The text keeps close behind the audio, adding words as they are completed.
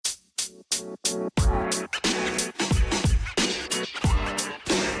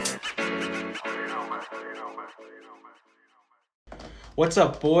What's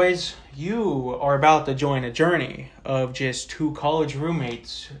up, boys? You are about to join a journey of just two college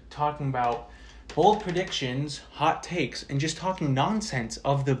roommates talking about bold predictions, hot takes, and just talking nonsense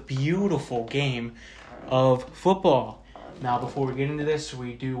of the beautiful game of football. Now, before we get into this,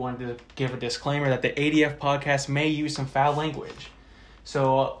 we do want to give a disclaimer that the ADF podcast may use some foul language.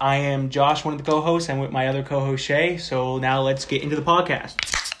 So I am Josh, one of the co-hosts, and with my other co-host, Shay. So now let's get into the podcast.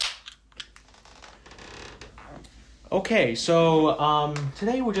 Okay, so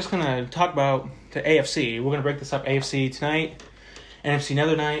today we're just going to talk about the AFC. We're going to break this up, AFC tonight, NFC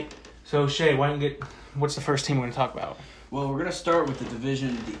another night. So, Shay, what's the first team we're going to talk about? Well, we're going to start with the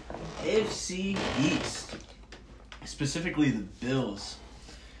division, the AFC East, specifically the Bills.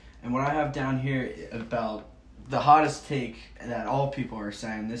 And what I have down here about the hottest take that all people are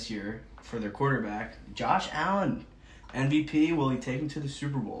saying this year for their quarterback, Josh Allen, MVP, will he take him to the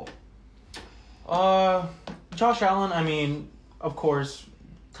Super Bowl? Josh Allen, I mean, of course,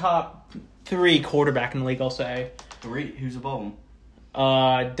 top 3 quarterback in the league, I'll say. 3? Who's above him?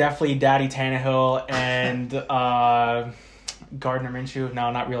 Definitely Daddy Tannehill and Gardner Minshew.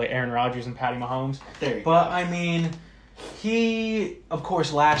 No, not really Aaron Rodgers and Patty Mahomes. There you But, go. I mean, he, of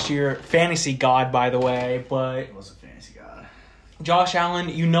course, last year, fantasy god, by the way, but He was a fantasy god. Josh Allen,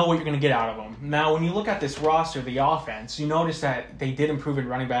 you know what you're going to get out of him. Now, when you look at this roster, the offense, you notice that they did improve in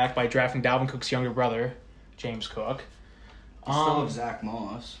running back by drafting Dalvin Cook's younger brother, James Cook. They still have Zach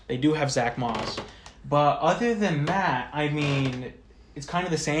Moss. They do have Zach Moss. But other than that, I mean, it's kind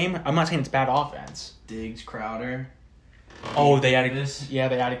of the same. I'm not saying it's bad offense. Diggs, Crowder. Oh, they Davis.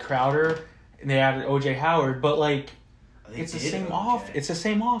 added Crowder, and they added O.J. Howard, but, like, it's the same It's the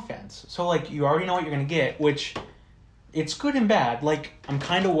same offense. So, like, you already know what you're going to get, which it's good and bad. Like, I'm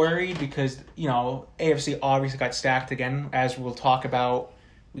kind of worried because, you know, AFC obviously got stacked again, as we'll talk about.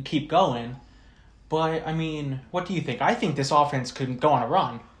 We keep going. But, I mean, what do you think? I think this offense could go on a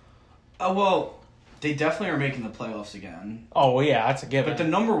run. Well, they definitely are making the playoffs again. Oh, well, yeah, that's a given. But the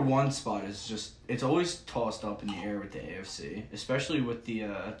number 1 spot is just, it's always tossed up in the air with the AFC, especially with the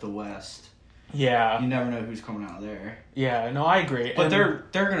West. Yeah. You never know who's coming out of there. Yeah, no, I agree. But they're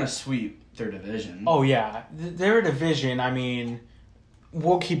going to sweep their division. Oh, yeah. Their division, I mean,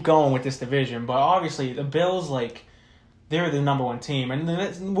 we'll keep going with this division, but obviously the Bills, like, they're the number 1 team. And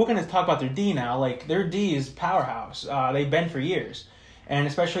we're going to talk about their D now. Like, their D is powerhouse. They've been for years. And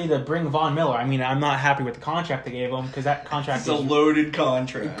especially to bring Von Miller. I mean, I'm not happy with the contract they gave him because that contract is a loaded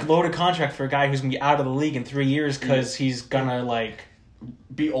contract. Loaded contract for a guy who's going to be out of the league in 3 years because he's going to, like,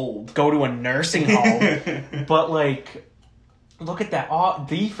 be old. Go to a nursing home. But, like, look at that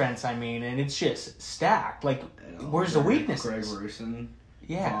defense, I mean, and it's just stacked. Like, where's the weaknesses? Greg Rosen.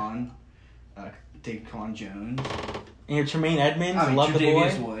 Yeah. Vaughn. Daquan Jones. And Tremaine Edmonds, love the boy.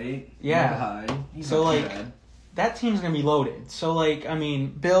 White. Yeah. Hyde. So, like, that team's going to be loaded. So, like, I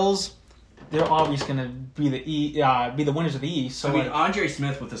mean, Bills, they're obviously going to be the winners of the East. So, I mean, like, Andre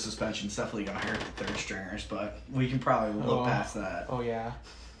Smith with the suspension is definitely going to hurt the third stringers, but we can probably look past that. Oh, yeah.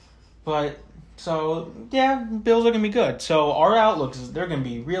 But, so, yeah, Bills are going to be good. So, our outlooks, they're going to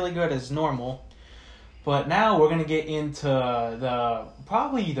be really good as normal. But now we're going to get into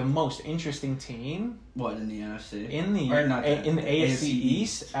probably the most interesting team. What, in the NFC? In the AFC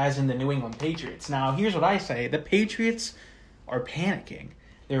East, as in the New England Patriots. Now, here's what I say. The Patriots are panicking.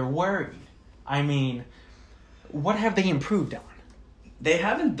 They're worried. I mean, what have they improved on? They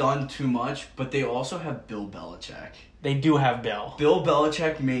haven't done too much, but they also have Bill Belichick. They do have Bill. Bill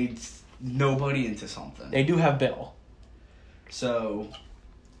Belichick made nobody into something. They do have Bill. So,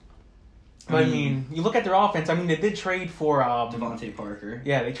 But, I mean, you look at their offense. I mean, they did trade for Devontae Parker.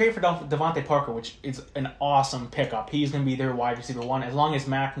 Yeah, they traded for Devontae Parker, which is an awesome pickup. He's going to be their wide receiver 1 as long as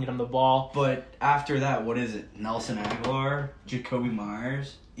Mac can get him the ball. But after that, what is it? Nelson Aguilar? Jacoby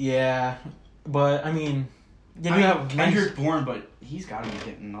Myers? Yeah, but, I mean, you have Kendrick Bourne, but he's got to be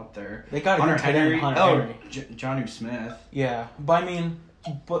getting up there. They got to Hunter Henry. Henry. Jonnu Smith. Yeah, but, I mean,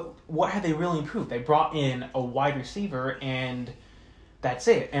 what have they really improved? They brought in a wide receiver and that's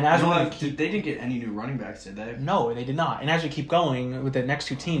it. And as they didn't get any new running backs, did they? No, they did not. And as we keep going with the next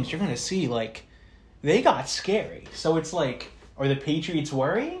 2 teams, you're going to see, like, they got scary. So it's like, are the Patriots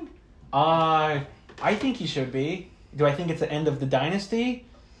worrying? I think he should be. Do I think it's the end of the dynasty?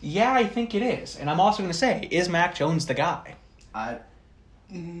 Yeah, I think it is. And I'm also going to say, is Mac Jones the guy? I'm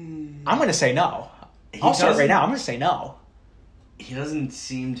going to say no. I'll start right now. I'm going to say no. He doesn't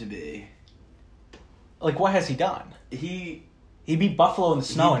seem to be. Like, what has he done? He He beat Buffalo in the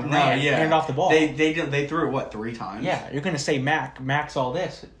snow and handed off the ball. They threw it, what, 3 times? Yeah, you're going to say Mac's all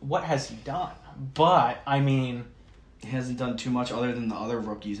this. What has he done? But, I mean... He hasn't done too much other than the other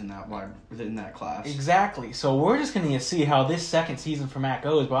rookies in that class. Exactly. So we're just going to see how this second season for Mac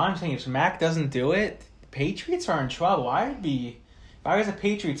goes. But I'm saying if Mac doesn't do it, the Patriots are in trouble. If I was a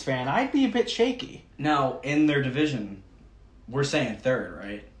Patriots fan, I'd be a bit shaky. Now, in their division, we're saying third,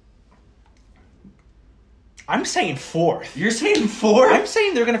 right? I'm saying fourth. You're saying fourth? I'm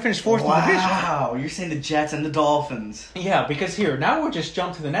saying they're going to finish fourth in the division. Wow, you're saying the Jets and the Dolphins. Yeah, because now we'll just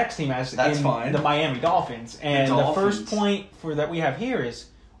jump to the next team the Miami Dolphins. And the first point that we have here is,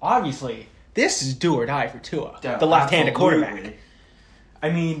 obviously, this is do or die for Tua, the left-handed quarterback. I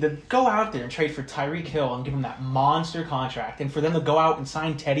mean, to go out there and trade for Tyreek Hill and give him that monster contract, and for them to go out and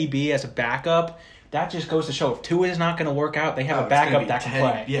sign Teddy B as a backup, that just goes to show if Tua is not going to work out, they have a backup that can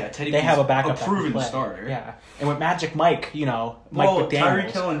play. Yeah, Teddy they have a backup that can play. A proven starter. Yeah. Yeah, and with Magic Mike, Mike McDaniels.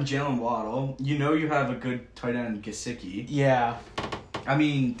 Tyreek Hill and Jalen Waddle, you have a good tight end, Gesicki. Yeah. I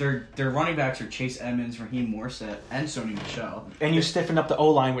mean, their running backs are Chase Edmonds, Raheem Morissette, and Sony Michel. And you stiffened up the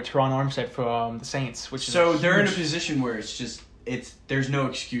O-line with Teron Armstead from the Saints, which is they're in a position where there's no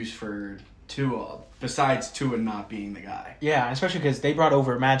excuse for Tua, besides Tua not being the guy. Yeah, especially because they brought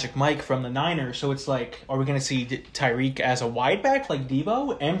over Magic Mike from the Niners, so it's like, are we going to see Tyreek as a wide back like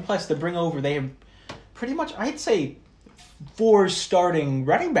Debo? And plus, to bring over, they have pretty much, I'd say, 4 starting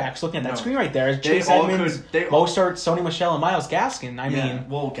running backs looking at that screen right there. Chase Edmonds, Mostert, Sony Michel, and Myles Gaskin. I mean...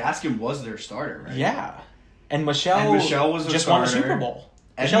 Well, Gaskin was their starter, right? Yeah. And Michel was just won a Super Bowl.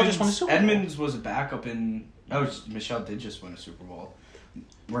 Michel just won a Super Bowl. Edmonds was a backup in... Oh, Michel did just win a Super Bowl.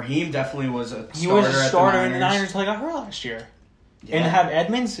 Raheem definitely was a starter. He was a starter in the Niners until he got hurt last year. Yeah. And to have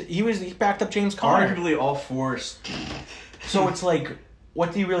Edmonds, he backed up James Conner. Arguably all 4. So it's like,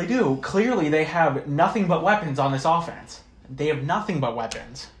 what do you really do? Clearly, they have nothing but weapons on this offense. They have nothing but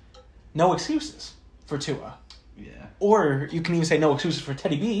weapons. No excuses for Tua. Yeah. Or you can even say no excuses for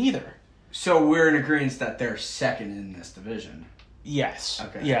Teddy B either. So we're in agreement that they're second in this division. Yes.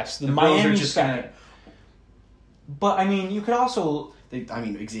 Okay. Yes. The Miami's second. But I mean, you could also.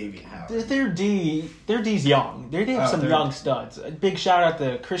 Xavier Howard. Their D's young. They have some young studs. A big shout out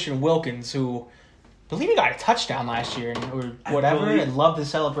to Christian Wilkins, who I believe he got a touchdown last year or whatever, and loved the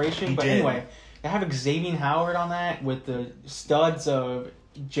celebration. But anyway, they have Xavier Howard on that with the studs of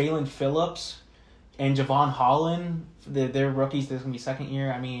Jalen Phillips and Javon Holland. They're rookies. This is going to be second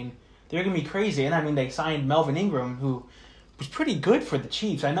year. I mean, they're going to be crazy. And I mean, they signed Melvin Ingram, who was pretty good for the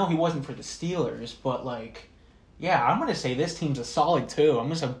Chiefs. I know he wasn't for the Steelers, but yeah, I'm going to say this team's a solid 2. I'm going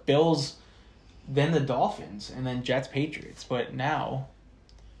to say Bills, then the Dolphins, and then Jets, Patriots. But now...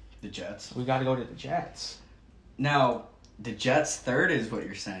 The Jets. We got to go to the Jets. Now, the Jets third is what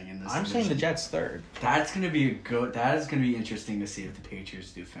you're saying in this I'm division. saying the Jets third. That is going to be interesting to see if the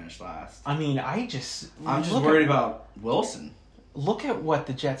Patriots do finish last. I mean, I'm just worried about Wilson. Look at what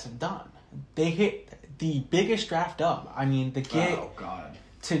the Jets have done. They hit the biggest draft dub. I mean,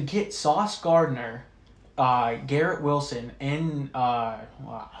 to get Sauce Gardner... Garrett Wilson and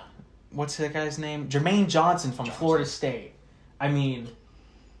what's that guy's name? Jermaine Johnson from Florida State. I mean,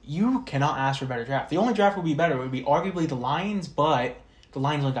 you cannot ask for a better draft. The only draft would be better would be arguably the Lions, but the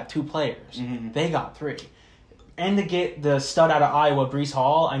Lions only got 2 players. Mm-hmm. They got 3. And to get the stud out of Iowa, Breece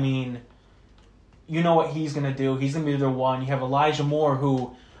Hall, I mean, you know what he's going to do. He's going to be their one. You have Elijah Moore,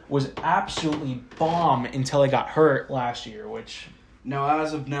 who was absolutely bomb until he got hurt last year, which... Now,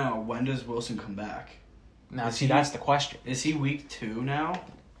 as of now, when does Wilson come back? Now, that's the question. Is he week 2 now?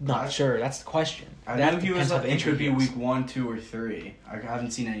 Not sure. That's the question. I know he was it could be week 1, 2, or 3. I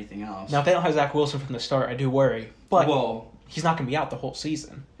haven't seen anything else. Now, if they don't have Zach Wilson from the start, I do worry. But he's not going to be out the whole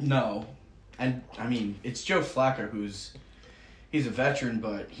season. No. And, I mean, it's Joe Flacco he's a veteran,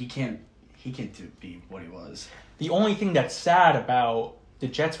 but he can't be what he was. The only thing that's sad about the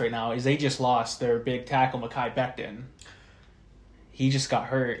Jets right now is they just lost their big tackle, Mekhi Becton. He just got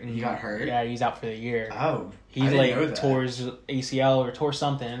hurt. He got hurt? Yeah, he's out for the year. Oh, he tore his ACL or tore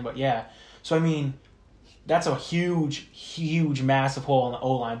something, but yeah. So, I mean, that's a huge, huge, massive hole in the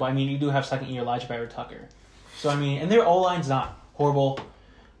O-line. But, I mean, you do have second-year Elijah Barrett-Tucker. So, I mean, and their O-line's not horrible.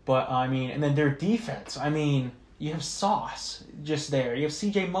 But, I mean, and then their defense. I mean, you have Sauce just there. You have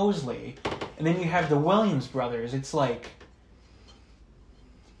C.J. Mosley. And then you have the Williams brothers. It's like...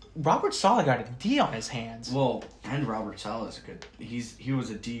 Robert Saleh got a D on his hands. Well, and Robert Saleh is good. He was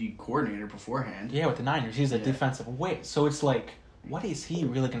a D coordinator beforehand. Yeah, with the Niners. He's a defensive whiz. So it's like, what is he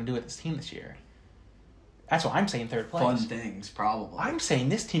really going to do with this team this year? That's why I'm saying third place. Fun things, probably. I'm saying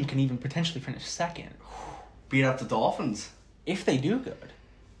this team can even potentially finish second. Beat up the Dolphins. If they do good.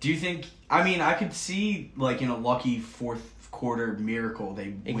 Do you think? I mean, I could see like in a lucky fourth quarter miracle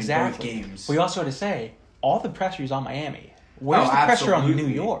they win both games. We also had to say all the pressure's on Miami. Where's the pressure on New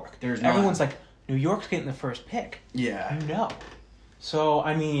York? There's Everyone's like, New York's getting the first pick. Yeah. No. So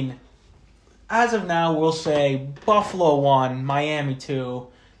I mean, as of now, we'll say Buffalo 1, Miami 2,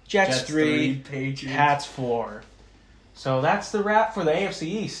 Jets 3, Patriots. Pats 4. So that's the wrap for the AFC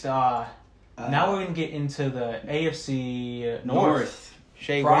East. Now we're gonna get into the AFC North.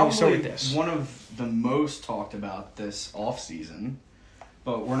 Shay, why don't you start with this? One of the most talked about this offseason,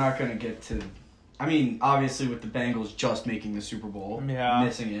 but we're not going to get to... I mean, obviously with the Bengals just making the Super Bowl,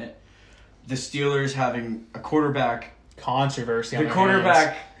 missing it, the Steelers having a quarterback... Controversy on the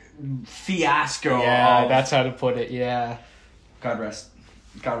quarterback fiasco. Yeah, that's how to put it, yeah. God rest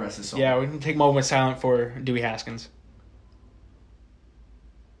his soul. Yeah, we can take a moment of silence for Dewey Haskins.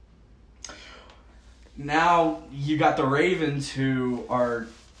 Now you got the Ravens, who are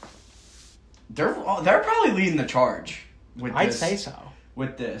they're probably leading the charge with this. I'd say so.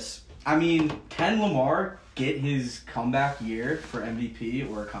 With this, I mean, can Lamar get his comeback year for MVP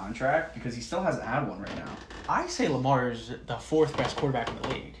or a contract? Because he still hasn't had one right now. I say Lamar is the fourth best quarterback in the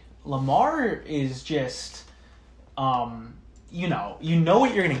league. Lamar is just, you know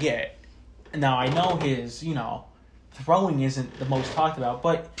what you're gonna get. Now I know his, throwing isn't the most talked about,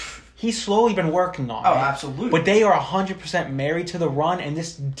 but he's slowly been working on it. Oh, absolutely. But they are 100% married to the run, and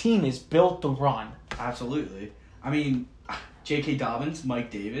this team is built to run. Absolutely. I mean, J.K. Dobbins, Mike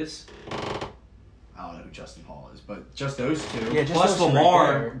Davis. I don't know who Justin Hall is, but just those two. Yeah, just plus those two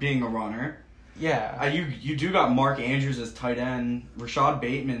Lamar right being a runner. Yeah. You do got Mark Andrews as tight end. Rashad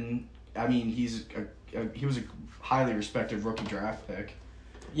Bateman, I mean, he was a highly respected rookie draft pick.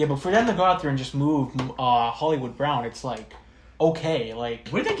 Yeah, but for them to go out there and just move Hollywood Brown, it's like, okay, like...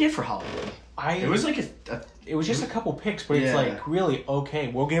 What did they get for Hollywood? It was like it was just a couple picks, but it's like, really, okay,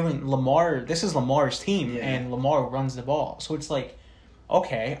 we're giving Lamar... This is Lamar's team, and Lamar runs the ball. So it's like,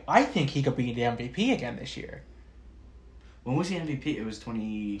 okay, I think he could be the MVP again this year. When was he MVP? It was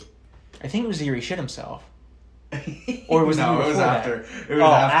 20... I think it was the year he shit himself. Or was no, it was after. It was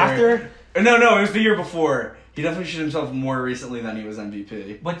after? No, it was the year before. He definitely shit himself more recently than he was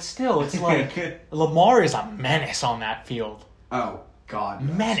MVP. But still, it's like, Lamar is a menace on that field. Oh, God.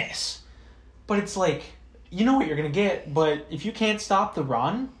 Yes. Menace. But it's like, you know what you're going to get, but if you can't stop the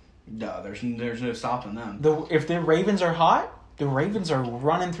run... No, there's no stopping them. If the Ravens are hot, the Ravens are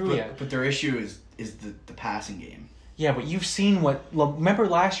running through you. But their issue is the passing game. Yeah, but you've seen remember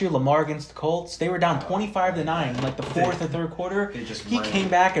last year Lamar against the Colts? They were down 25-9 in like the fourth or third quarter. He came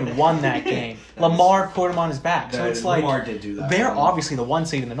back and won that game. Lamar put him on his back. So it's like Lamar did do that. They're obviously the 1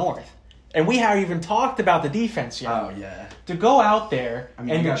 seed in the North. And we haven't even talked about the defense yet. Oh, yeah. To go out there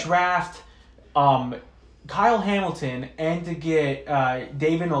and to draft Kyle Hamilton and to get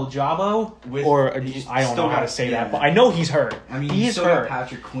David Ojabo, I don't know how to say that, but I know he's hurt. I mean, he's still hurt. got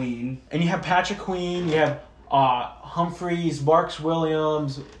Patrick Queen. And you have Patrick Queen, you have Humphreys, Marks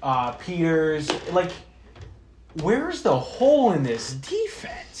Williams, Peters. Like, where's the hole in this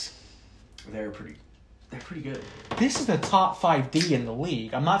defense? They're pretty good. This is the top 5 D in the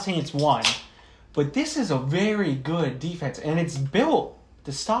league. I'm not saying it's one, but this is a very good defense, and it's built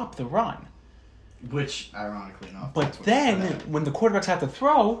to stop the run. Which, ironically enough, but then when the quarterbacks have to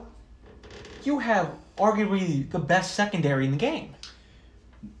throw, you have arguably the best secondary in the game.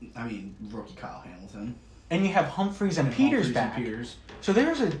 I mean, rookie Kyle Hamilton. And you have Humphreys and Peters back. So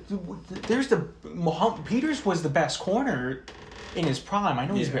Peters was the best corner in his prime. I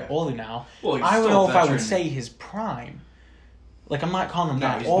know he's a bit older now. Well, I don't know if I would say his prime. Like, I'm not calling him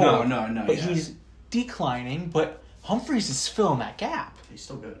that old. No. But he's declining, but Humphreys is filling that gap. He's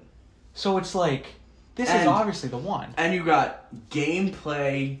still good. So it's like, this is obviously the one. And you got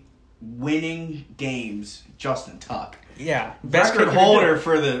gameplay, winning games, Justin Tuck. Yeah. Best record holder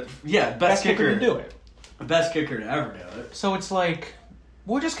for the... Yeah, best kicker to do it. Best kicker to ever do it. So it's like,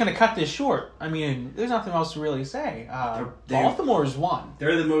 we're just going to cut this short. I mean, there's nothing else to really say. Baltimore's won.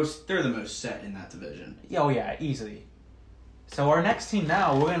 They're the most set in that division. Oh, yeah, easily. So our next team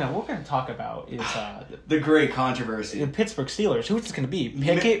now we're gonna talk about is the great controversy. The Pittsburgh Steelers. Who's it gonna be?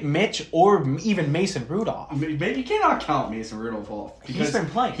 Pickett, Mitch, or even Mason Rudolph? Maybe you cannot count Mason Rudolph off because he's been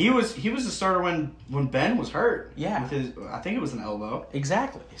playing. He was the starter when Ben was hurt. Yeah, with his I think it was an elbow.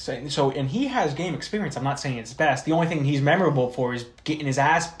 Exactly. So and he has game experience. I'm not saying it's best. The only thing he's memorable for is getting his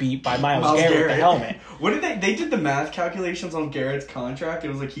ass beat by Myles Garrett with the helmet. What did they did the math calculations on Garrett's contract? It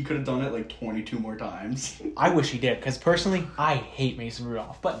was like he could have done it like 22 more times. I wish he did because personally, I hate Mason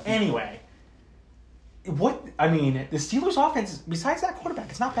Rudolph. But anyway, What I mean, the Steelers' offense, besides that quarterback,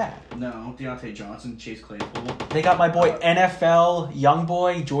 it's not bad. No, Deontay Johnson, Chase Claypool. They got my boy NFL young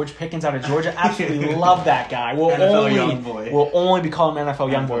boy George Pickens out of Georgia. Absolutely love that guy. NFL young boy. We'll only be calling him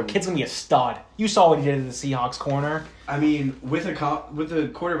NFL young boy. NFL. Kid's gonna be a stud. You saw what he did in the Seahawks corner. I mean, with the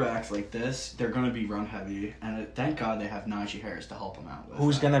quarterbacks like this, they're going to be run heavy, and thank God they have Najee Harris to help them out with.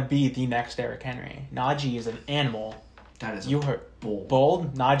 Who's gonna be the next Derrick Henry? Najee is an animal. That is You heard bold.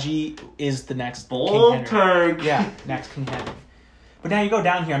 bold. Najee is the next Bold King Henry. take. Yeah, next King Henry. But now you go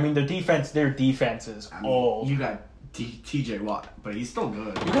down here. I mean, their defense is I mean, old. You got T.J. Watt, but he's still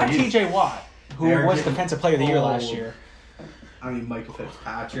good. You got T.J. Watt, who They're was getting Defensive Player of the Year old. last year. I mean, Michael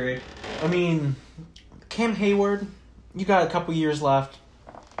Fitzpatrick. I mean, Cam Hayward, you got a couple years left.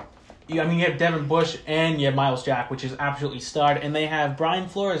 You have Devin Bush and you have Miles Jack, which is absolutely stud. And they have Brian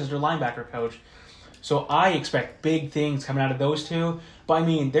Flores as their linebacker coach. So I expect big things coming out of those two. But, I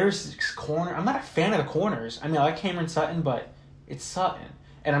mean, there's corner. I'm not a fan of the corners. I mean, I like Cameron Sutton, but it's Sutton.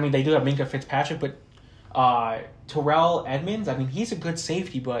 And, I mean, they do have Minka Fitzpatrick, but Terrell Edmonds, I mean, he's a good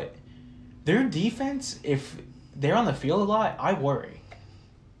safety, but their defense, if they're on the field a lot, I worry.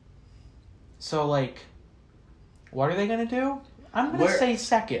 So, like, what are they going to do? I'm going to say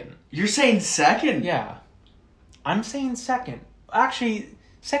second. You're saying second? Yeah. I'm saying second. Actually,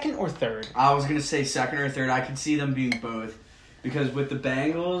 second or third. I was going to say second or third. I could see them being both. Because with the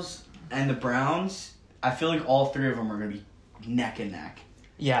Bengals and the Browns, I feel like all three of them are going to be neck and neck.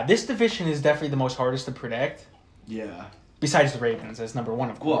 Yeah, this division is definitely the most hardest to predict. Yeah. Besides the Ravens as number one,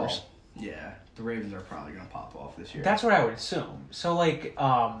 of course. Well, yeah. The Ravens are probably going to pop off this year. That's what I would assume. So, like,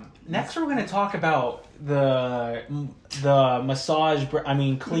 next we're going to talk about the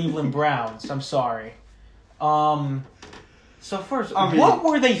Cleveland Browns. I'm sorry. So first, what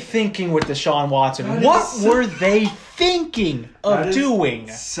were they thinking with Deshaun Watson? What were they thinking of doing?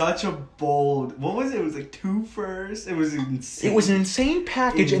 Such a bold. What was it? It was like 2 firsts. It was insane. It was an insane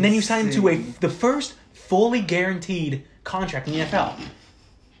package, and then you signed him to the first fully guaranteed contract in the NFL.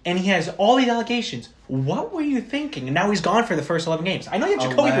 And he has all these allegations. What were you thinking? And now he's gone for the first 11 games. I know you have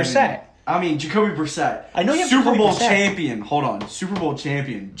Jacoby Brissett. Jacoby Brissett. I know you have Super Bowl Brissett. champion. Hold on. Super Bowl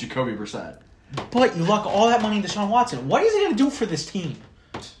champion, Jacoby Brissett. But you lock all that money into Deshaun Watson. What is he going to do for this team?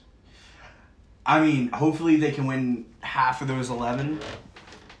 I mean, hopefully they can win half of those 11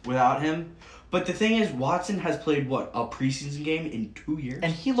 without him. But the thing is, Watson has played, a preseason game in 2 years?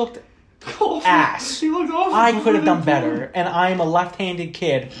 And he looked ass. He looked awful. I could have done better. And I'm a left-handed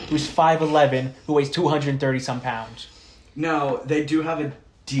kid who's 5'11", who weighs 230-some pounds. No, they do have a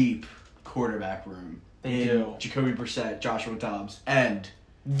deep quarterback room. They do. Jacoby Brissett, Joshua Dobbs, and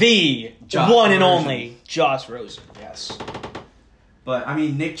the one and only Josh Rosen. Yes. But, I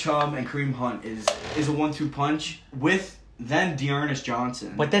mean, Nick Chubb and Kareem Hunt is a 1-2 punch with then Dearness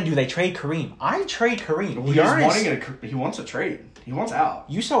Johnson. But then do they trade Kareem? I trade Kareem. Well, he wants a trade. He wants out.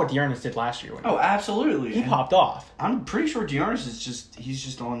 You saw what Dearness did last year. Absolutely. He popped off. I'm pretty sure Dearness he's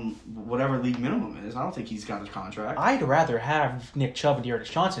just on whatever league minimum is. I don't think he's got his contract. I'd rather have Nick Chubb and Dearness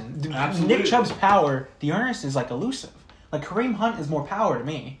Johnson. Absolutely. Nick Chubb's power, Dearness is like elusive. Like Kareem Hunt is more power to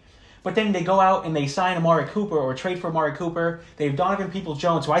me. But then they go out and they sign Amari Cooper or trade for Amari Cooper. They have Donovan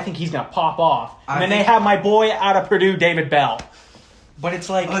Peoples-Jones, who I think he's going to pop off. And then they have my boy out of Purdue, David Bell. But it's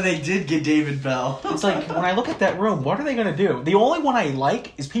like... Oh, they did get David Bell. It's like, when I look at that room, what are they going to do? The only one I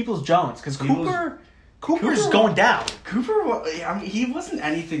like is Peoples-Jones, because Cooper's going down. Cooper, I mean, he wasn't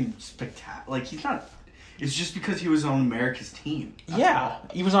anything spectacular. Like, he's not... It's just because he was on America's team.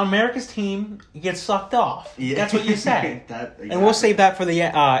 He was on America's team. He gets sucked off. Yeah. That's what you say. Exactly. And we'll save that for the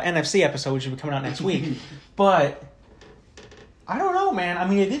NFC episode, which will be coming out next week. But I don't know, man. I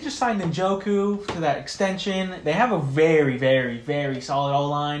mean, they did just sign Njoku to that extension. They have a very, very, very solid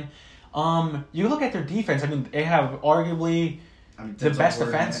O-line. You look at their defense. I mean, they have arguably the best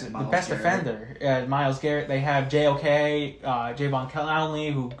defender, Myles Garrett. They have JOK, Javon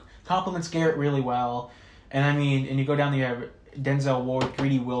Clowney, who complements Garrett really well. And I mean, and you go down, you have Denzel Ward,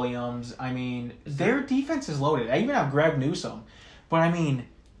 Greedy Williams. I mean, their defense is loaded. I even have Greg Newsome. But I mean,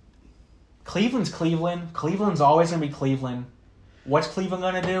 Cleveland's Cleveland. Cleveland's always going to be Cleveland. What's Cleveland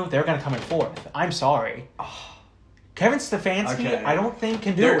going to do? They're going to come in fourth. I'm sorry. Kevin Stefanski, I don't think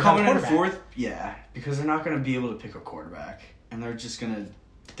can do it. They're coming in fourth, yeah, because they're not going to be able to pick a quarterback, and they're just gonna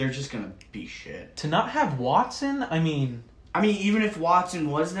be shit. To not have Watson, I mean, even if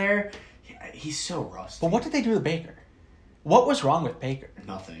Watson was there. He's so rusty. But what did they do to Baker? What was wrong with Baker?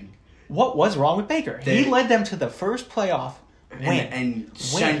 Nothing. What was wrong with Baker? He led them to the first playoff win. And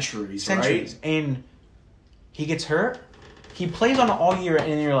centuries, right? And he gets hurt. He plays on it all year,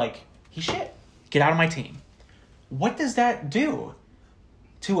 and you're like, he's shit. Get out of my team. What does that do?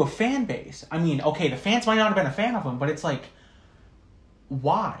 to a fan base. I mean, okay, the fans might not have been a fan of him, but it's like,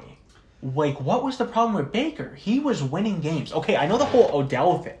 why? Like, what was the problem with Baker? He was winning games. Okay, I know the whole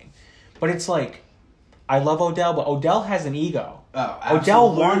Odell thing, but it's like, I love Odell, but Odell has an ego. Oh,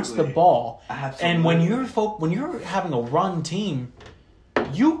 Odell wants the ball. Absolutely. And when you're having a run team,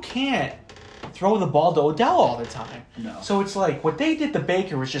 you can't throw the ball to Odell all the time. No. So it's like, what they did to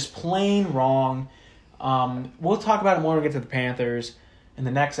Baker was just plain wrong. We'll talk about it more when we get to the Panthers in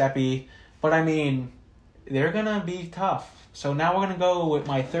the next epi. But, I mean, they're going to be tough. So now we're going to go with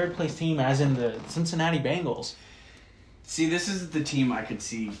my third-place team, as in the Cincinnati Bengals. See, this is the team I could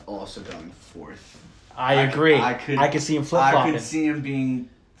see also going fourth. I agree. I could see him flip-flopping. I could see him being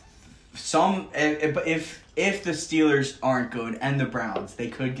if the Steelers aren't good and the Browns, they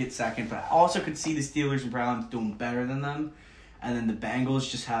could get second. But I also could see the Steelers and Browns doing better than them. And then the Bengals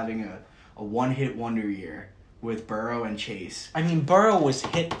just having a one-hit wonder year with Burrow and Chase. I mean, Burrow was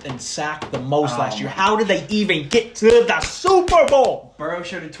hit and sacked the most last year. How did they even get to the Super Bowl? Burrow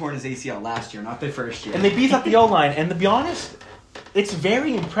should have torn his ACL last year, not the first year. And they beat up the O-line. And to be honest, it's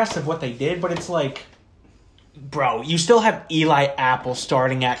very impressive what they did, but it's like, bro, you still have Eli Apple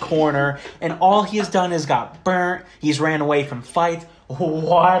starting at corner, and all he has done is got burnt. He's ran away from fights.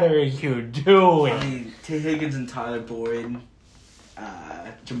 What are you doing? I mean, T. Higgins and Tyler Boyd,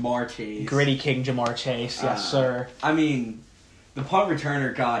 Jamar Chase. Gritty King Jamar Chase, yes, sir. I mean, the punt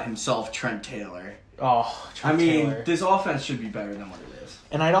returner got himself Trent Taylor. Oh, Trent Taylor. This offense should be better than what it is.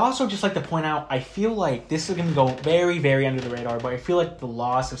 And I'd also just like to point out, I feel like this is going to go very, very under the radar, but I feel like the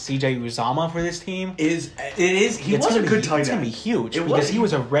loss of C.J. Uzomah for this team He was a good tight end. It's going to be huge because he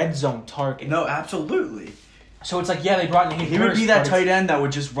was a red zone target. No, absolutely. So it's like, yeah, they brought in He would be that tight end that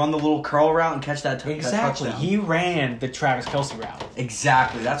would just run the little curl route and catch that touchdown. Exactly. He ran the Travis Kelce route.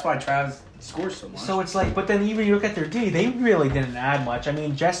 Exactly. That's why Travis scores so much. So it's like, but then even you look at their D, they really didn't add much. I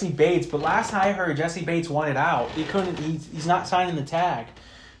mean, Jesse Bates, but last I heard, Jesse Bates wanted out. He couldn't. He's not signing the tag.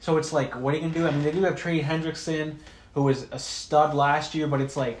 So it's like, what are you gonna do? I mean, they do have Trey Hendrickson, who was a stud last year, but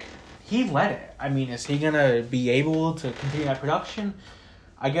it's like, he led it. I mean, is he gonna be able to continue that production?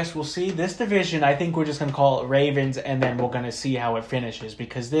 I guess we'll see. This division, I think we're just gonna call it Ravens, and then we're gonna see how it finishes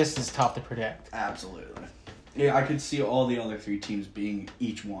because this is tough to predict. Absolutely. Yeah, I could see all the other three teams being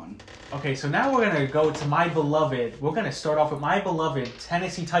each one. Okay, so now we're going to go to my beloved. We're going to start off with my beloved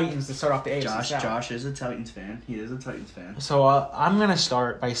Tennessee Titans to start off the AFC South. Josh is a Titans fan. He is a Titans fan. So I'm going to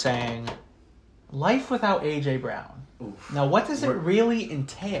start by saying, life without A.J. Brown. Oof. Now, what does it really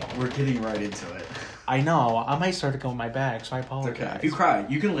entail? We're getting right into it. I know. I might start to go in my bag, so I apologize. Okay, if you cry,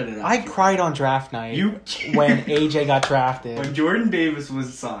 you can let it out. I cried on draft night when A.J. got drafted. When Jordan Davis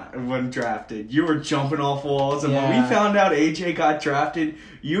was drafted, you were jumping off walls. And when we found out A.J. got drafted,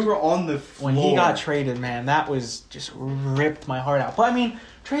 you were on the floor. When he got traded, man, that was just ripped my heart out. But, I mean,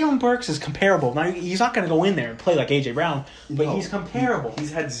 Treylon Burks is comparable. Now, he's not going to go in there and play like A.J. Brown, but he's comparable.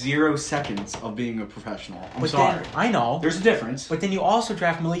 He's had 0 seconds of being a professional. I'm sorry. I know. There's a difference. But then you also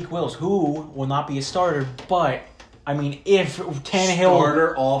draft Malik Willis, who will not be a starter, but, I mean, if Tannehill...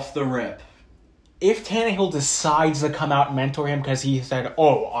 Starter off the rip. If Tannehill decides to come out and mentor him because he said,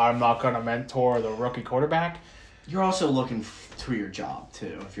 I'm not going to mentor the rookie quarterback... You're also looking to your job,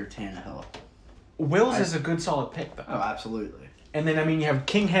 too, if you're Tannehill. Wills is a good, solid pick, though. Oh, absolutely. And then, I mean, you have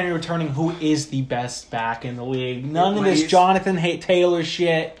King Henry returning, who is the best back in the league. None of this Jonathan Taylor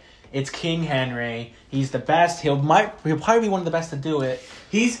shit. It's King Henry. He's the best. He'll probably be one of the best to do it.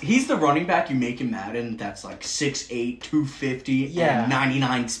 He's the running back you make in Madden that's like 6'8", 250, and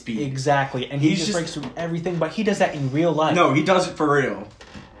 99 speed. Exactly. And he just breaks through everything, but he does that in real life. No, he does it for real.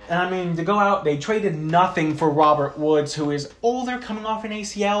 And, I mean, to go out, they traded nothing for Robert Woods, who is older, coming off an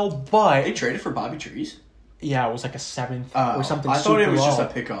ACL, but... They traded for Bobby Trees? Yeah, it was like a 7th or something. I thought it was just a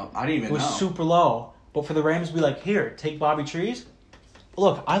pickup. I didn't even know. It was super low. But for the Rams to be like, here, take Bobby Trees.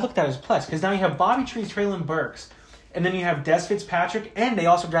 Look, I looked at it as a plus. Because now you have Bobby Trees, Treylon Burks. And then you have Des Fitzpatrick. And they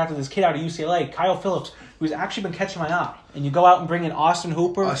also drafted this kid out of UCLA, Kyle Phillips, who's actually been catching my eye. And you go out and bring in Austin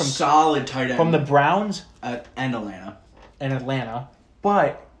Hooper. A solid tight end. From the Browns. And Atlanta.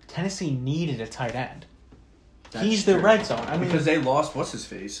 But Tennessee needed a tight end. He's the red zone. I mean, because they lost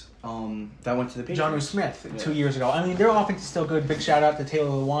what's-his-face. That went to the Patriots. Jonnu Smith 2 years ago. I mean, their offense is still good. Big shout-out to Taylor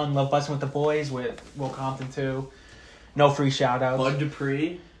Lewan. Love buzzing with the boys, with Will Compton, too. No free shout-outs. Bud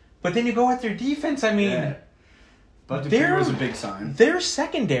Dupree. But then you go at their defense, I mean... Yeah. Bud Dupree was a big sign. Their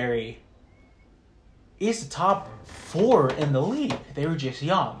secondary is the top 4 in the league. They were just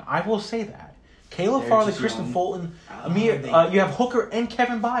young. I will say that. Caleb Farley, Kristen Fulton. You have Hooker and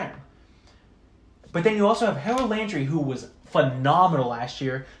Kevin Byron. But then you also have Harold Landry, who was phenomenal last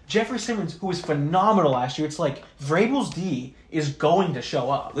year. Jeffrey Simmons, who was phenomenal last year. It's like Vrabel's D is going to show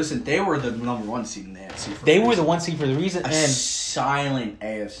up. Listen, they were the number 1 seed in the AFC. They were the 1 seed for the reason. And silent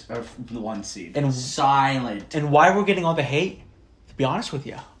AFC, the 1 seed. And silent. And why we're getting all the hate, to be honest with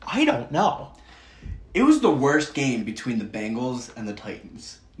you, I don't know. It was the worst game between the Bengals and the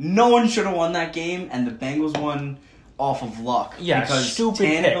Titans. No one should have won that game, and the Bengals won off of luck. Yeah, stupid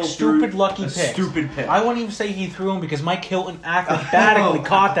pick. Stupid lucky pick. Stupid pick. I wouldn't even say he threw him because Mike Hilton acrobatically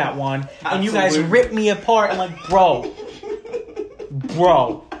caught that one. And you guys Absolutely. ripped me apart. I'm like, bro,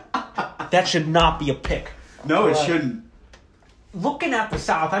 that should not be a pick. No, it shouldn't. Looking at the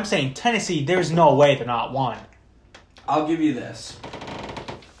South, I'm saying Tennessee, there's no way they're not one. I'll give you this.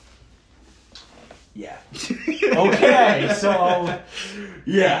 Yeah. Okay, so...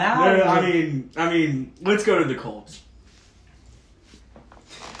 Yeah, I mean, let's go to the Colts.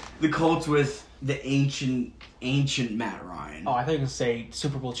 The Colts with the ancient Matt Ryan. Oh, I thought you were going to say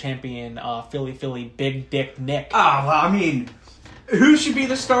Super Bowl champion, Philly, Big Dick Nick. Ah, well, I mean, who should be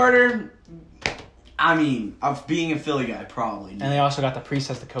the starter? I mean, of being a Philly guy, probably. And they also got the priest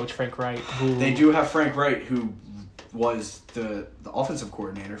as the coach, Frank Wright. Who They do have Frank Wright, who was the offensive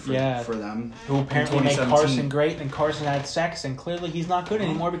coordinator for them. Who apparently made Carson great, and Carson had sex, and clearly he's not good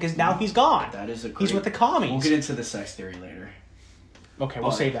anymore because now he's gone. That is He's with the commies. We'll get into the sex theory later. Okay,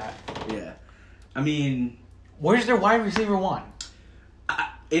 we'll save that. Yeah. I mean... Where's their wide receiver 1?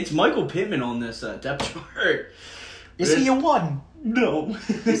 It's Michael Pittman on this depth chart. Is he a 1? No.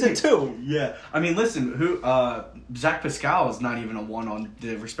 He's a 2. Yeah. I mean, listen, Zach Pascal is not even a 1 on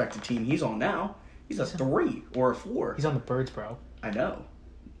the respective team he's on now. He's a 3 or a 4. He's on the Birds, bro. I know.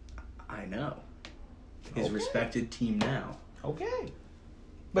 His respected team now. Okay.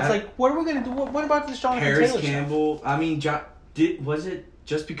 But it's like, what are we going to do? What about this Jonathan Harris Taylor Campbell. Stuff? I mean, was it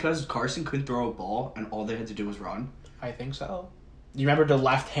just because Carson couldn't throw a ball and all they had to do was run? I think so. You remember the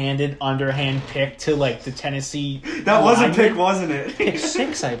left-handed underhand pick to like the Tennessee? That was a pick, wasn't it? Pick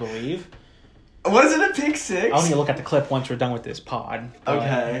 6, I believe. Was it a pick 6? I'll need to look at the clip once we're done with this pod.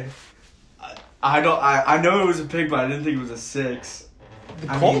 Okay. I know it was a pick, but I didn't think it was a 6. The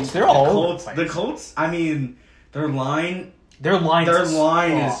Colts, they're all over the place. The Colts, I mean, their line is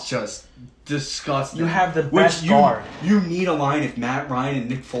is just disgusting. You have the best guard. You need a line if Matt Ryan and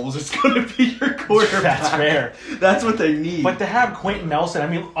Nick Foles is going to be your quarterback. That's fair. That's what they need. But to have Quentin Nelson, I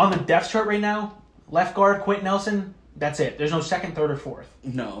mean, on the depth chart right now, left guard Quentin Nelson, that's it. There's no second, third, or fourth.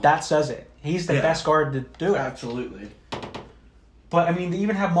 No. That says it. He's the best guard to do it. Absolutely. But, I mean, they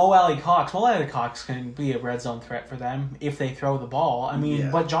even have Mo Alley Cox. Mo Alley Cox can be a red zone threat for them if they throw the ball. I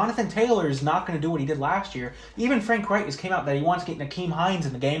mean, but Jonathan Taylor is not going to do what he did last year. Even Frank Wright has came out that he wants to get Nakeem Hines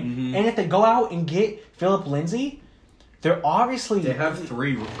in the game. Mm-hmm. And if they go out and get Phillip Lindsay, they're obviously... They have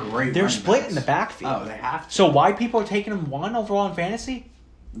 3 great They're split in the backfield. Oh, they have to. So why people are taking him 1 overall in fantasy?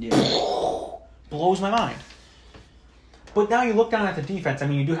 Yeah. Blows my mind. But now you look down at the defense. I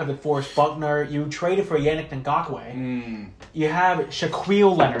mean, you do have the Forrest Buckner. You traded for Yannick Ngakoue. You have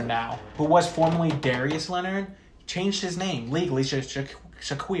Shaquille Leonard now, who was formerly Darius Leonard. Changed his name legally to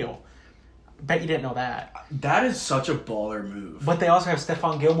Shaquille. Bet you didn't know that. That is such a baller move. But they also have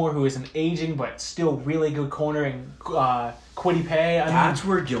Stephon Gilmore, who is an aging but still really good corner, and Kwity Paye. That's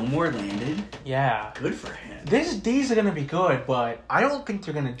where Gilmore landed? Yeah. Good for him. These are going to be good, but I don't think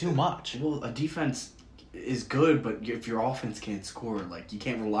they're going to do much. Well, a defense is good, but if your offense can't score, like, you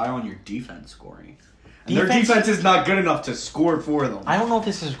can't rely on your defense scoring. And their defense is not good enough to score for them. I don't know if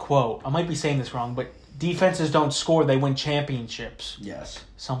this is a quote. I might be saying this wrong, but defenses don't score, they win championships. Yes.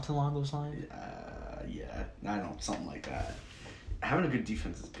 Something along those lines? Yeah. I don't know. Something like that. Having a good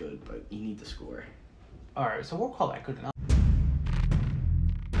defense is good, but you need to score. All right, so we'll call that good enough.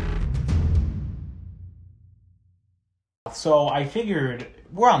 So I figured,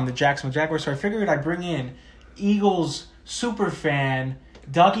 we're on the Jacksonville Jaguars, so I figured I'd bring in Eagles superfan,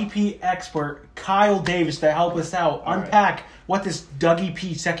 Dougie P expert, Kyle Davis to help us out, unpack what this Dougie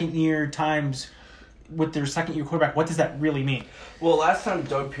P second year times with their second year quarterback, what does that really mean? Well, last time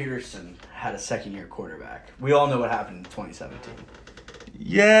Doug Peterson had a second year quarterback, we all know what happened in 2017.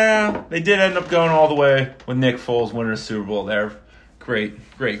 Yeah, they did end up going all the way with Nick Foles winning a Super Bowl there. Great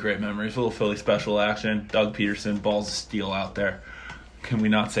memories. A little Philly special action. Doug Peterson, balls of steel out there. Can we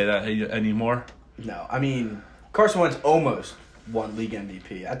not say that anymore? No, I mean, Carson Wentz almost won league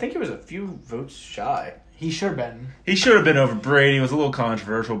MVP. I think he was a few votes shy. He should have been. He should have been over Brady. It was a little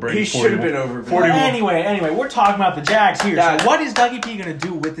controversial. Brady. He should have been over Brady. Well, anyway, we're talking about the Jags here. So what is Dougie P going to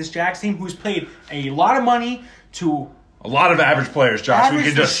do with this Jags team who's paid a lot of money to A lot of average players, Josh. We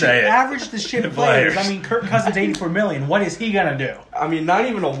can just say it. Average the shit players. I mean, Kirk Cousins, $84 million. What is he going to do? I mean, not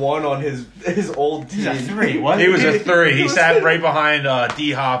even a 1 on his old team. He's a 3. What? He was a 3. He sat right behind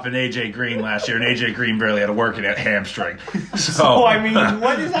D-Hop and A.J. Green last year, and A.J. Green barely had to work in a hamstring. So, I mean,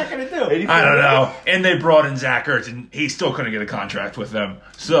 what is that going to do? I don't know. And they brought in Zach Ertz, and he still couldn't get a contract with them.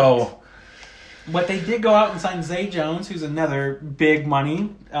 So... But they did go out and sign Zay Jones, who's another big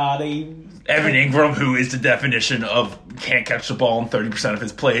money. Evan Ingram, who is the definition of can't catch the ball in 30% of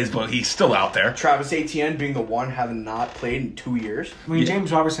his plays, but he's still out there. Travis Etienne being the one having not played in 2 years. I mean,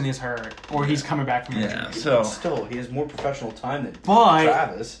 James Robertson is hurt, or he's coming back from injury. Yeah, so... But still, he has more professional time than But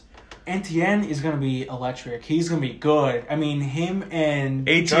Travis. Etienne is going to be electric. He's going to be good. I mean, him and...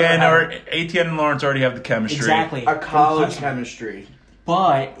 Etienne and Lawrence already have the chemistry. Exactly. A college chemistry.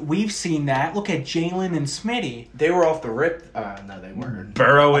 But we've seen that. Look at Jalen and Smitty. They were off the rip. No, they weren't.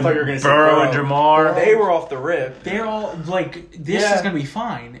 Burrow and Jamar. They were off the rip. They're all like, this is going to be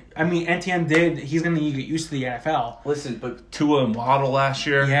fine. I mean, Etienne he's going to need to get used to the NFL. Listen, but Tua and Waddle last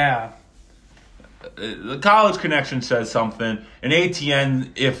year. Yeah. The college connection says something. And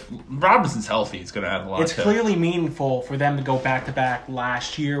Etienne, if Robinson's healthy, it's going to add a lot. It's clearly meaningful for them to go back-to-back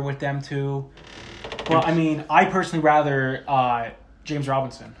last year with them two. Well, I mean, I personally rather James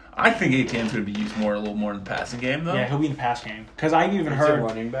Robinson. I think Etienne's going to be used a little more in the passing game, though. Yeah, he'll be in the pass game. Because I even he's a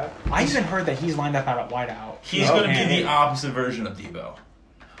running back. I even heard that he's lined up out at wideout. He's going to be the opposite version of Debo.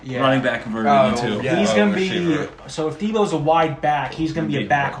 Yeah. Running back converted into. Yeah. He's going to be... So if Debo's a wide back, he's going to be a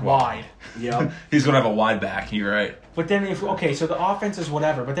back wide. Yep. He's going to have a wide back. You're right. But then so the offense is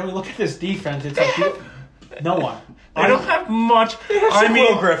whatever. But then we look at this defense. It's like no one. They don't have much.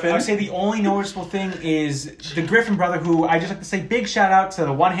 I would say the only noticeable thing is the Griffin brother, who I just like to say big shout out to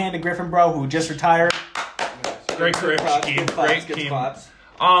the one-handed Griffin bro who just retired. Great career, great team.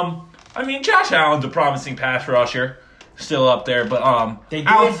 I mean, Josh Allen's a promising pass rusher, still up there, but they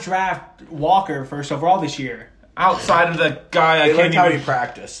did draft Walker first overall this year. Outside of the guy, I can't even. How he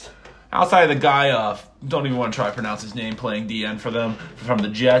practiced. Outside of the guy, don't even want to try to pronounce his name, playing DN for them from the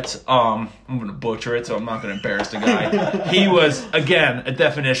Jets. I'm going to butcher it, so I'm not going to embarrass the guy. He was, again, a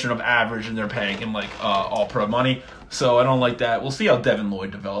definition of average, and they're paying him like all-pro money. So I don't like that. We'll see how Devin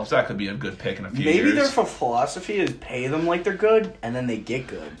Lloyd develops. That could be a good pick in a few years. Maybe their philosophy is pay them like they're good, and then they get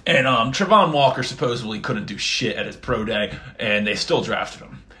good. And Trevon Walker supposedly couldn't do shit at his pro day, and they still drafted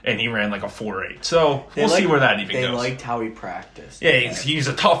him. And he ran like a 4.8. So we'll see where that even goes. They liked how he practiced. Yeah, he's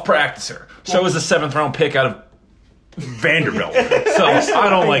a tough practicer. So was a 7th-round pick out of Vanderbilt. So I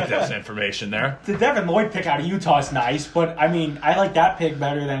don't like this information there. The Devin Lloyd pick out of Utah is nice, but I mean, I like that pick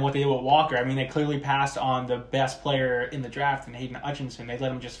better than what they did with Walker. I mean, they clearly passed on the best player in the draft in Hayden Hutchinson. They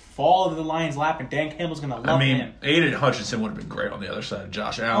let him just fall into the Lions' lap, and Dan Campbell's going to love him. Hayden Hutchinson would have been great on the other side of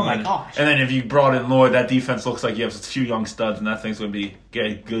Josh Allen. Oh my gosh. And then if you brought in Lloyd, that defense looks like you have a few young studs, and that thing's going to get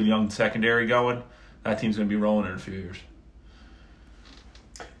a good young secondary going. That team's going to be rolling in a few years.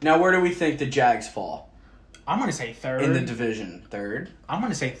 Now, where do we think the Jags fall? I'm going to say third. In the division, third? I'm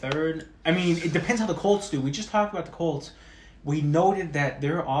going to say third. I mean, it depends how the Colts do. We just talked about the Colts. We noted that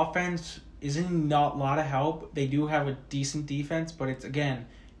their offense isn't not a lot of help. They do have a decent defense, but it's, again,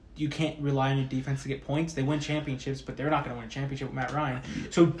 you can't rely on your defense to get points. They win championships, but they're not going to win a championship with Matt Ryan.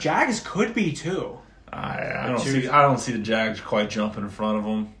 So Jags could be too. I don't see the Jags quite jumping in front of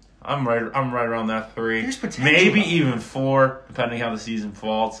them. I'm right around that 3. There's potential. Maybe even 4, depending how the season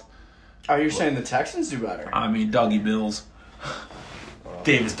falls. Oh, you're saying the Texans do better? I mean, Dougie Mills.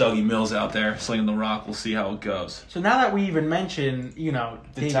 Davis Dougie Mills out there slinging the rock. We'll see how it goes. So now that we even mentioned,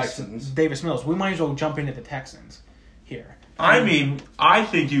 the Texans. Davis Mills, we might as well jump into the Texans here. I mean, I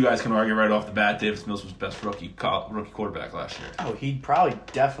think you guys can argue right off the bat Davis Mills was best rookie quarterback last year. Oh, he'd probably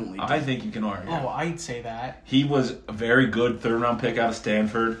definitely do. I think you can argue. Oh, I'd say that. He was a very good 3rd-round pick out of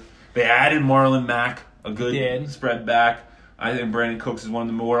Stanford. They added Marlon Mack, a good spread back. I think Brandon Cooks is one of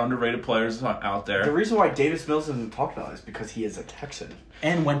the more underrated players out there. The reason why Davis Mills isn't talked about is because he is a Texan.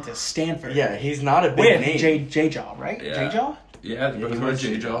 And went to Stanford. Yeah, he's not a big name. J-Jaw, right? Yeah. J-Jaw? Yeah, they're both at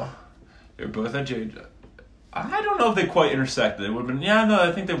J-Jaw. They're both at J-Jaw. I don't know if they quite intersected. It would have been... Yeah, no,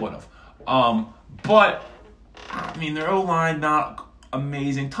 I think they would have. But, I mean, their O-line, not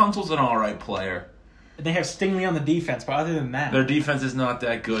amazing. Tunsil's an all-right player. They have Stingley on the defense, but other than that... Their defense is not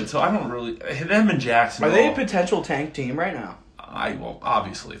that good, so I don't really... Them and Jacksonville... Are they a potential tank team right now? Well,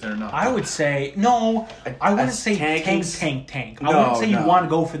 obviously, they're not. I would say... No, I wouldn't say tank. I wouldn't say you want to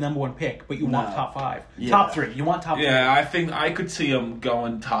go for the number 1 pick, but you want top 5. Yeah. Top 3. You want top 3. Yeah, I think I could see them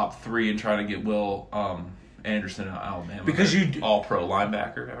going top 3 and trying to get Will Anderson out of Alabama. Because you all-pro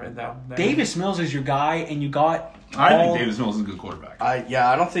linebacker right down there. Davis Mills is your guy, and you got. I think Davis Mills is a good quarterback.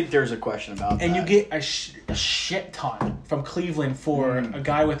 I don't think there's a question about that. And you get a shit ton from Cleveland for a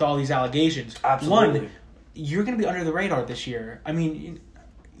guy with all these allegations. Absolutely. One, you're going to be under the radar this year. I mean,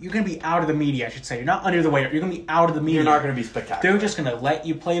 you're going to be out of the media, I should say. You're not under the radar. You're going to be out of the media. You're not going to be spectacular. They're just going to let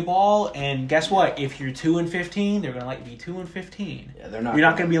you play ball, and guess what? If you're 2-15, they're going to let you be 2-15. Yeah, they're not. You're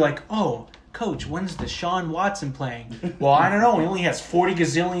not going to be like, oh, coach, when's Deshaun Watson playing? Well, I don't know. He only has 40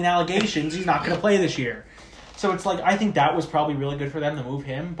 gazillion allegations. He's not going to play this year. So it's like, I think that was probably really good for them to move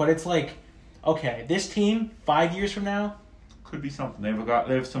him. But it's like, okay, this team, 5 years from now, could be something.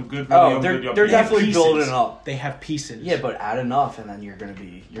 They have some good. They're definitely building up. They have pieces. Yeah, but add enough, and then you're going to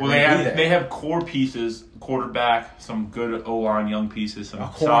be. They have core pieces, quarterback, some good O-line young pieces, some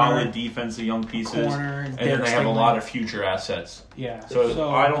solid defensive young pieces, and then they have a lot of future assets. Yeah.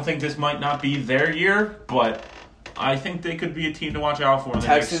 So I don't think this might not be their year, but I think they could be a team to watch out for in the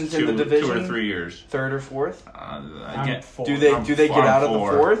Texans next in the division, 2 or 3 years. Third or fourth? Do they get out of the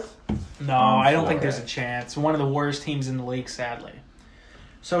fourth? No, I don't think there's a chance. One of the worst teams in the league, sadly.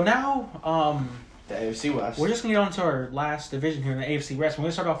 So now, the AFC West. We're just gonna get on to our last division here in the AFC West. We're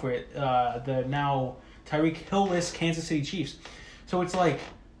gonna start off with the now Tyreek Hill-less Kansas City Chiefs. So it's like,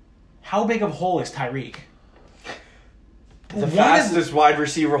 how big of a hole is Tyreek? The fastest wide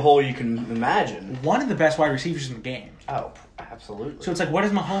receiver hole you can imagine. One of the best wide receivers in the game. Oh, absolutely. So it's like, what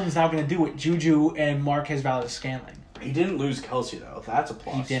is Mahomes now going to do with Juju and Marquez Valdes-Scantling? He didn't lose Kelsey, though. That's a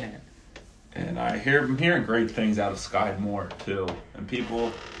plus. He didn't. And I'm hearing great things out of Sky Moore, too. And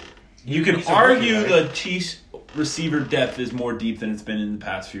people... You can argue the Chiefs' receiver depth is more deep than it's been in the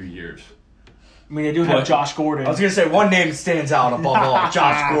past few years. I mean, they do have Josh Gordon. I was going to say, one name stands out above all.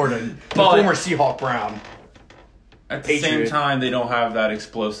 Josh Gordon. The former Seahawk Brown. At the same time, they don't have that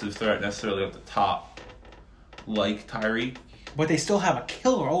explosive threat necessarily at the top, like Tyreek. But they still have a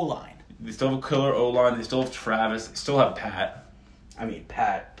killer O-line. They still have a killer O-line. They still have Travis. They still have Pat. I mean,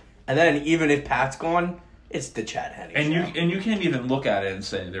 Pat. And then even if Pat's gone, it's the Chad Henne show. And you can't even look at it and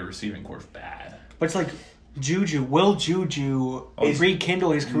say their receiving core is bad. But it's like will Juju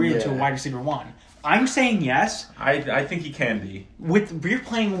rekindle his career to a wide receiver one? I'm saying yes. I think he can be. You're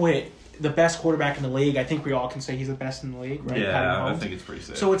playing with the best quarterback in the league. I think we all can say he's the best in the league, right? Yeah, I think it's pretty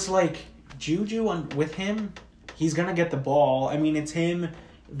safe. So it's like Juju with him, he's gonna get the ball. I mean, it's him,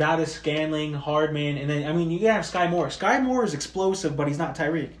 Valdes-Scantling, Hardman, and then you gotta have Sky Moore. Sky Moore is explosive, but he's not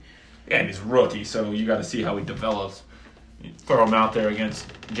Tyreek. Yeah, and he's a rookie, so you got to see how he develops. You throw him out there against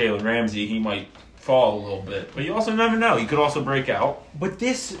Jalen Ramsey, he might fall a little bit, but you also never know. He could also break out. But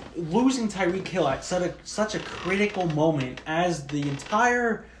this losing Tyreek Hill at such a critical moment as the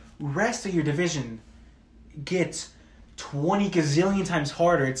entire rest of your division gets 20 gazillion times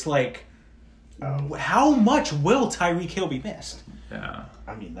harder. It's like, how much will Tyreek Hill be missed? Yeah.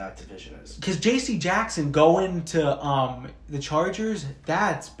 I mean, that division is... Because J.C. Jackson going to the Chargers,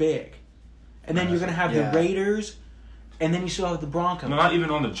 that's big. And then you're going to have the Raiders, and then you still have the Broncos. Not even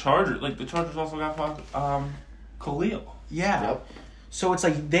on the Chargers. Like, the Chargers also got Khalil. Yeah. Yep. So it's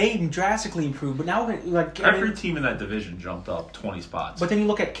like they drastically improved, but now every team in that division jumped up 20 spots. But then you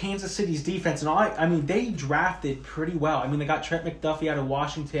look at Kansas City's defense, and they drafted pretty well. I mean, they got Trent McDuffie out of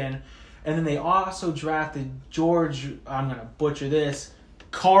Washington, and then they also drafted George. I'm gonna butcher this.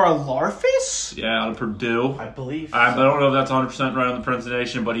 Karlarfis? Yeah, out of Purdue. I believe. I don't know if that's 100% right on the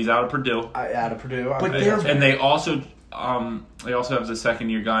pronunciation, but he's out of Purdue. Out of Purdue. And they also have the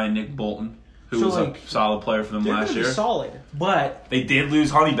second-year guy, Nick Bolton, who was a solid player for them last year. Solid, but they did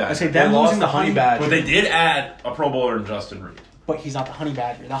lose Honey Badger. I say them losing the Honey Badger, but they did add a Pro Bowler in Justin Reed. But he's not the Honey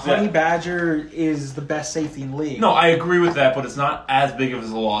Badger. The Honey Badger is the best safety in the league. No, I agree with that, but it's not as big of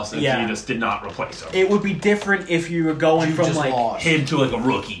a loss as he just did not replace him. It would be different if you were going from him to a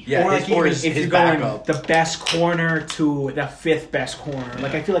rookie. Yeah, or if you're going the best corner to the fifth best corner. Yeah.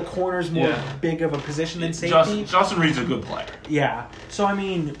 I feel like corner's more big of a position than safety. Justin Reed's a good player. Yeah. So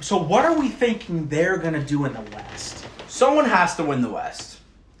what are we thinking they're gonna do in the West? Someone has to win the West,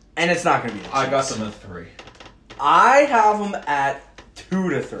 and it's not gonna be the Chiefs. I got them at 3. I have them at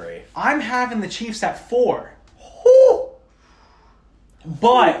 2-3. I'm having the Chiefs at 4. Whew.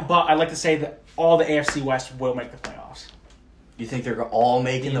 But I'd like to say that all the AFC West will make the playoffs. You think they're all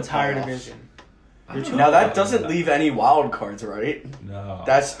making the entire playoffs? division? Now that doesn't leave any wild cards, right? No.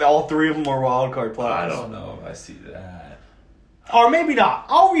 That's all 3 of them are wild card playoffs. I don't know if I see that. Or maybe not.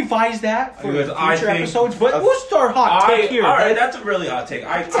 I'll revise that for future episodes, but we'll start hot take here. All right, that's a really hot take.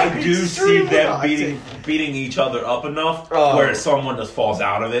 I do see them beating each other up enough where someone just falls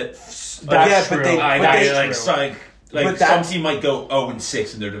out of it. That's true. But Like some team might go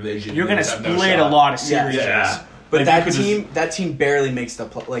 0-6 in their division. You're gonna split a lot of series. Yeah. But that team barely makes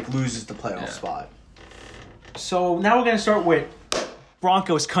loses the playoff spot. So now we're gonna start with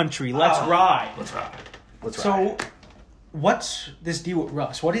Broncos country. Let's ride. Let's ride. So, what's this deal with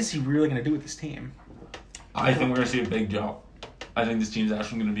Russ? What is he really gonna do with this team? I think we're gonna see a big jump. I think this team's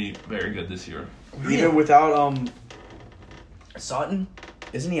actually gonna be very good this year. Even without Sutton,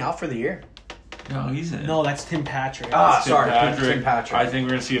 isn't he out for the year? No, he's in. No, that's Tim Patrick. Tim Patrick. I think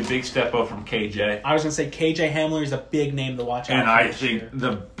we're gonna see a big step up from KJ. I was gonna say KJ Hamler is a big name to watch out And for I this think year.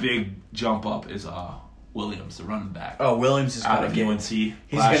 the big jump up is Williams, the running back. Oh, Williams is out gonna of get. UNC. He's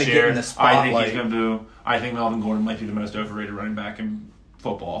gonna get in the spotlight. I think Melvin Gordon might be the most overrated running back in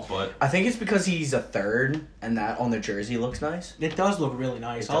football, but I think it's because he's a third, and that on the jersey looks nice. It does look really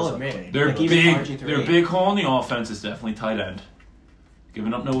nice. It I'll does look admit. clean. their Like, even big RG3. their big hole in the offense is definitely tight end.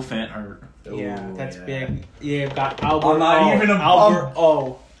 Giving up Noah Fant hurt. Yeah, Ooh, that's yeah. big. Yeah, got Albert. I'm not even a Albert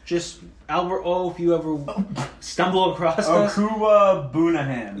O. Just Albert O. If you ever stumble across us, Okuwa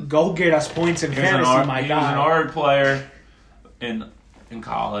Bunahan. go get us points in He was fantasy, an my he was an guy. art player in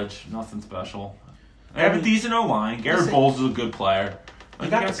college. Nothing special. They have a decent O-line. Garrett Listen, Bowles is a good player. You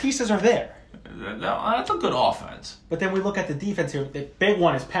got the pieces are there. That's a good offense. But then we look at the defense here. The big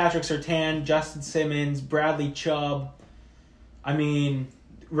one is Patrick Surtain, Justin Simmons, Bradley Chubb. I mean,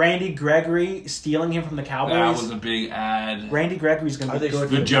 Randy Gregory stealing him from the Cowboys. That was a big ad. Randy Gregory's going to be good.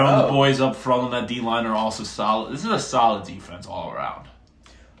 The Jones boys up front on that D-line are also solid. This is a solid defense all around.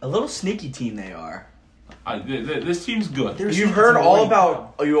 A little sneaky team they are. This team's good. You've heard all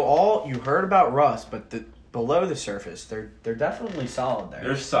about you heard about Russ, but below the surface, they're definitely solid there.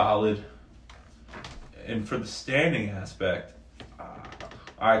 They're solid. And for the standing aspect,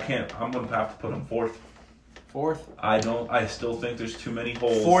 I'm going to have to put them fourth. Fourth? I still think there's too many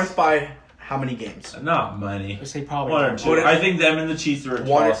holes. Fourth by how many games? Not many. I say probably One or two. I think them and the Chiefs are a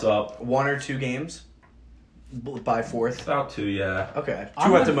toss-up. 1 or 2 games by fourth. About 2, yeah. Okay,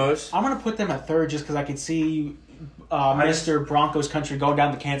 2 at the most. I'm going to put them at third just because I could see Mr. Broncos country going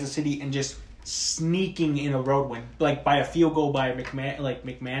down to Kansas City and just sneaking in a road win, like by a field goal by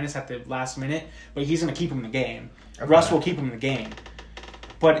McManus at the last minute. But he's going to keep him in the game. Okay. Russ will keep him in the game.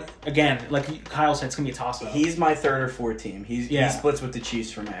 But again, like Kyle said, it's going to be a toss-up. He's my third or fourth team. He splits with the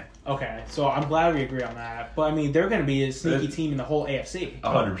Chiefs for me. Okay, so I'm glad we agree on that. But I mean, they're going to be a sneaky team in the whole AFC.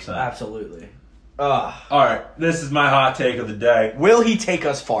 100%. Absolutely. All right, this is my hot take of the day. Will he take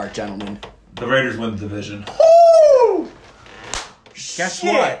us far, gentlemen? The Raiders win the division. Woo! Guess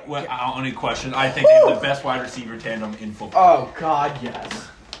what? Without any question, I think they have the best wide receiver tandem in football. Oh, God, yes.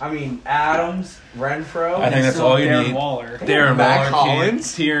 I mean, Adams, Renfro. I think that's all you Darren need. Waller. Darren Matt Waller,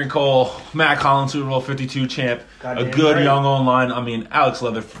 Collins. Tieran Cole, Matt Collins, Super Bowl 52 champ. Goddamn a good right. young online. I mean, Alex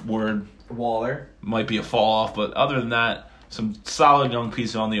Leatherwood Waller. might be a fall off, but other than that, some solid young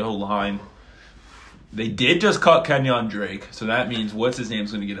pieces on the O-line. They did just cut Kenyon Drake, so that means what's his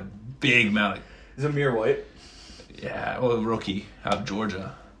name's going to get a big amount of... Zamir White. Yeah, well, a rookie out of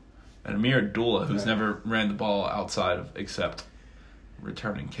Georgia. And Amir Abdullah, who's never ran the ball outside of except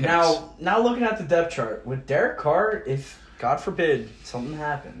returning kicks. Now looking at the depth chart, with Derek Carr, if, God forbid, something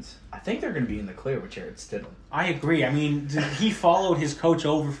happens, I think they're going to be in the clear with Jared Stidham. I agree. I mean, he followed his coach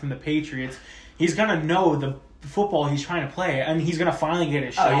over from the Patriots. He's going to know the football he's trying to play, and he's going to finally get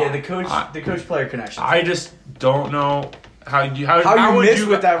a shot. Oh, yeah, the coach-player connection. I just don't know how you miss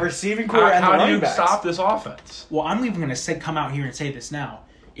with that receiving core and the running backs. How do you stop this offense? Well, I'm even going to come out here and say this now.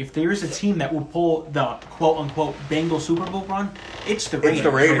 If there's a team that will pull the quote-unquote Bengal Super Bowl run, it's the Raiders. It's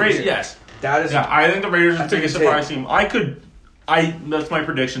the Raiders. Yes. That is. Yeah, I think the Raiders are the biggest take. surprise team. That's my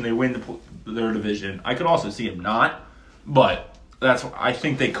prediction. They win their division. I could also see them not, but I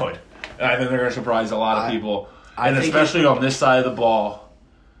think they could. And I think they're going to surprise a lot of people. And especially on this side of the ball,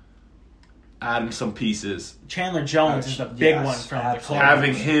 adding some pieces. Chandler Jones is the big one from the Colts.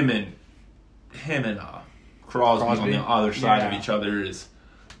 Having him and Crosby on the other side of each other is,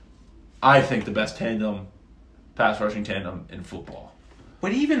 I think, the best pass rushing tandem in football.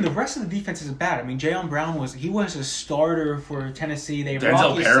 But even the rest of the defense isn't bad. I mean, Jayon Brown was a starter for Tennessee.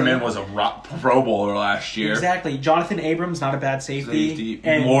 Denzel Perriman was a Pro Bowler last year. Exactly. Jonathan Abrams, not a bad safety.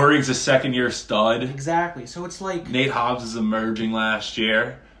 And Morig's a second-year stud. Exactly. So it's like... Nate Hobbs is emerging last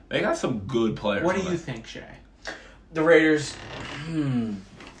year. They got some good players. What do you think, Shay? The Raiders... I'm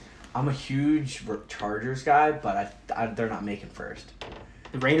a huge Chargers guy, but they're not making first.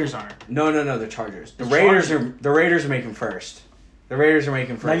 The Raiders aren't. No, the Chargers. The Raiders are making first. The Raiders are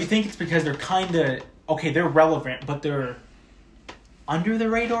making first. Now, you think it's because they're kind of... Okay, they're relevant, but they're under the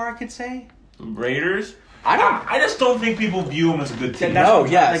radar, I could say? The Raiders? I just don't think people view them as a good team. No,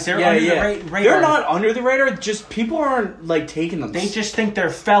 yes, like, they're yeah, under yeah. the radar. They're not under the radar. Just people aren't like taking them. They just think they're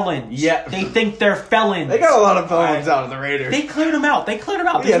felons. Yeah. They think they're felons. They got a lot of felons out of the Raiders. They cleared them out. There's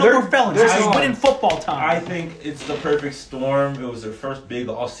Yeah, no they're- more felons. they're This is gone. winning football time. I think it's the perfect storm. It was their first big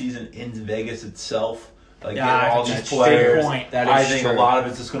off-season in Vegas itself. Like, Yeah, getting I all think these that's a players. big point. That is I think true. a lot of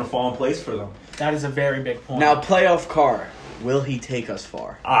it's just going to fall in place for them. That is a very big point. Now, playoff Carr, will he take us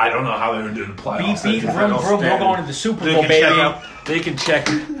far? I don't know how they're going to do in the playoffs. beat I vroom, don't vroom, we're stand- going to the Super They Bowl, can baby. check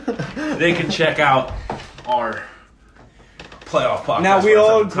out. They can check out our playoff podcast. Now, we for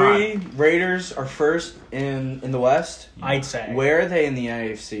all some time. agree Raiders are first in the West. I'd say. Where are they in the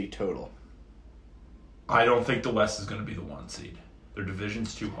AFC total? I don't think the West is going to be the 1 seed. Their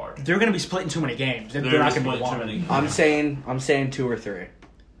division's too hard. They're going to be splitting too many games. They're not just going to be playing one. too many. I'm saying 2 or 3.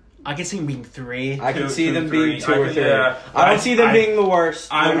 I can see them being 3. I can Two, see two, them three. being 2 I or could- 3. yeah. I don't see them I- being the worst.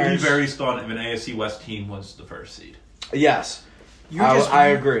 I would be winners. very stunned if an AFC West team was the first seed. Yes. I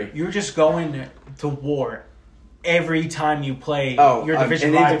agree. You're just going to war every time you play Oh, your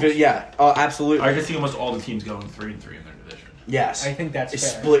division and rivals. yeah. Oh, absolutely. I can see almost all the teams going 3-3 in their division. Yes. I think that's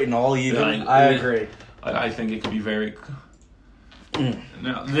It's fair. splitting all even. Yeah, I agree. I think it could be very.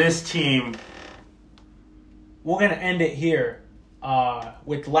 Now, this team. We're going to end it here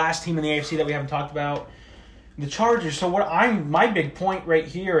with the last team in the AFC that we haven't talked about, the Chargers. So my big point right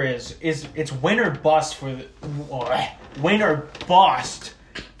here is it's win or bust for the win or bust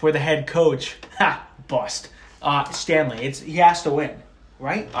for the head coach. Bust. Stanley. He has to win,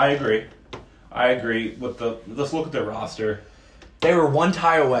 right? I agree. Let's look at their roster. They were one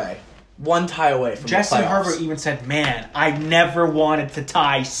tie away. One tie away from Justin the playoffs. Herbert even said, "Man, I never wanted to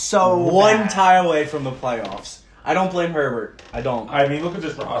tie so One bad." tie away from the playoffs. I don't blame Herbert. I don't. I mean, look at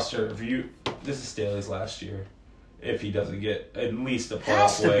this roster. This is Staley's last year. If he doesn't get at least a Has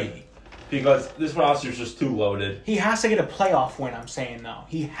playoff to win, be. because this roster is just too loaded. He has to get a playoff win. I'm saying though,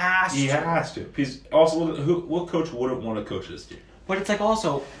 he has He to. has to. He's also look at what coach wouldn't want to coach this team. But it's like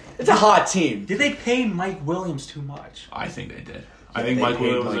also, It's a hot team. did they pay Mike Williams too much? I think they did. I think They Mike paid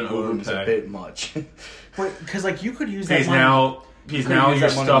Williams was an Mike Williams a overpay. bit much. Because like you could use that He's money. now use you're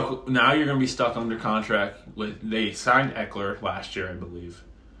that money. stuck. Now you're going to be stuck under contract with. They signed Eckler last year, I believe.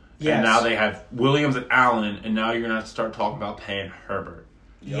 Yes. And now they have Williams and Allen, and now you're going to have to start talking about paying Herbert.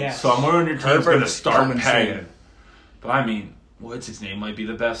 Yes. So I'm wondering your team's going to Herbert's start coming paying. soon. But I mean, what's his name? Might be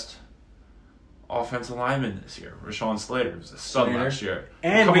the best offensive lineman this year. Rashawn Slater was a sub Slater. last year.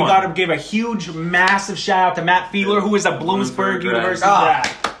 And Come we on. got to give a huge, massive shout out to Matt Fiedler, who is a Bloomsburg Bloomsburg University grad.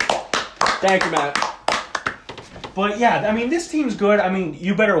 grad. Thank you, Matt. But yeah, I mean, this team's good. I mean,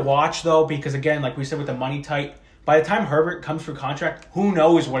 you better watch though, because again, like we said with the money tight, by the time Herbert comes for contract, who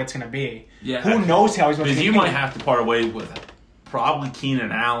knows what it's going to be? Yeah. Who knows how he's going to Because be? you might have to part away with probably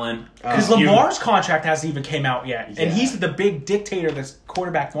Keenan Allen. Because You- Lamar's contract hasn't even came out yet, and Yeah. he's the big dictator of this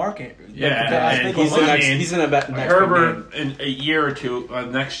quarterback market. Yeah, and big He's one. the I next. mean, He's in a next big name. Herbert in a year or two,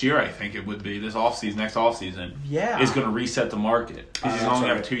 next year I think it would be, next offseason, Yeah. is going to reset the market. Because he's That's only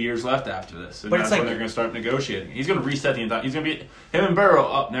right. have 2 years left after this. And But that's it's when like- they're going to start negotiating. He's going to reset the entire, he's going to be, him and Burrow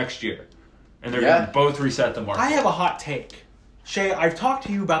up next year. And they're Yeah. going to both reset the market. I have a hot take. Shay, I've talked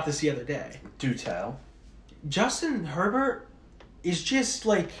to you about this the other day. Do tell. Justin Herbert is just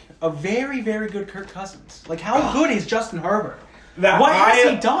like a very, very good Kirk Cousins. Like, how good is Justin Herbert? What has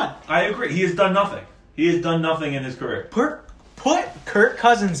he done? I agree. He has done nothing. He has done nothing in his career. Put Kirk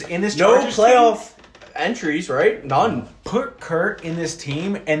Cousins in this No Chargers playoff entries, right? None. team. Put Kirk in this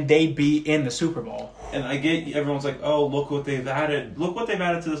team, and they'd be in the Super Bowl. And I get everyone's like, oh, look what they've added. Look what they've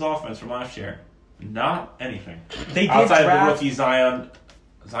added to this offense from last year. Not anything. They did Outside of draft, the rookie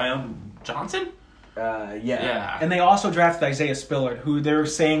Zion Johnson? Yeah. Yeah. and they also drafted Isaiah Spillard, who they're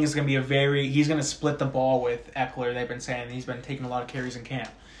saying is going to be he's going to split the ball with Eckler. They've been saying he's been taking a lot of carries in camp.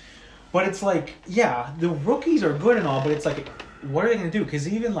 But it's like, yeah, the rookies are good and all, but it's like, what are they going to do? Because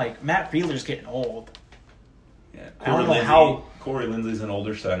even like Matt Fiedler's getting old. Yeah. I don't know how- Corey Lindsey's an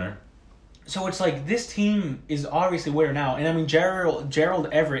older center. So it's like this team is obviously where now, and I mean Gerald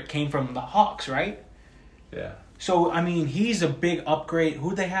Everett came from the Hawks, right? Yeah. So I mean he's a big upgrade.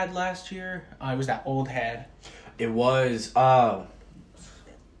 Who they had last year? It was that old head. It was.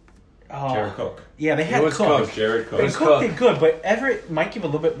 Jared Cook. Yeah, they had was Cook. Cook. Jared Cook. And was Cook Cook. did good, but Everett might give a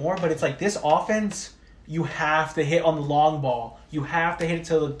little bit more. But it's like this offense, you have to hit on the long ball. You have to hit it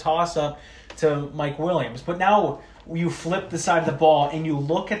to the toss up to Mike Williams. But now you flip the side of the ball and you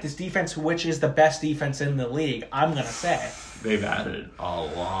look at this defense, which is the best defense in the league. I'm gonna say They've added a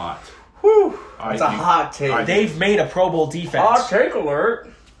lot. Whew. I That's a think- hot take. I- they've made a Pro Bowl defense. Hot take alert.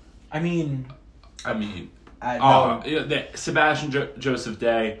 I mean, I mean, No. Sebastian Joseph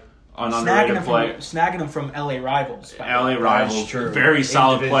Day, an underrated player. Snagging him from LA rivals. LA rivals, true. very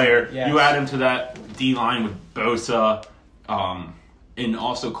solid player. Yes. You add him to that D line with Bosa, and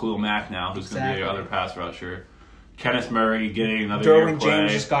also Khalil Mack now, who's going to be the other pass rusher. Kenneth Murray getting another year Derwin of play.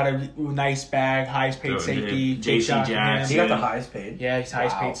 James just got a nice bag, highest paid safety. J.C. Jackson. He got the highest paid. Yeah, he's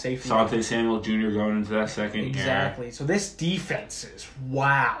highest paid safety. Sante Samuel Jr. going into that second year. Exactly. So this defense is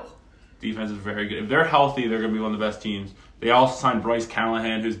wow. Defense is very good. If they're healthy, they're going to be one of the best teams. They also signed Bryce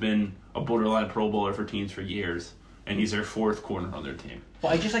Callahan, who's been a borderline Pro Bowler for teams for years, and he's their fourth corner on their team.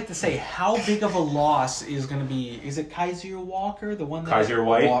 Well, I just like to say, how big of a loss is going to be? Is it Kaiser Walker, the one that Kaiser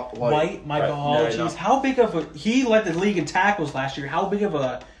White? White, my apologies. How big of a? He led the league in tackles last year. How big of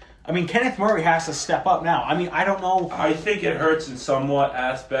a? I mean, Kenneth Murray has to step up now. I mean, I don't know. I think it hurts in somewhat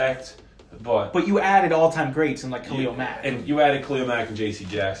aspect, but you added all-time greats in like Khalil Mack. And you added Khalil Mack and J.C.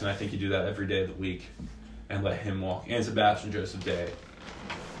 Jackson. I think you do that every day of the week and let him walk. And Sebastian Joseph Day.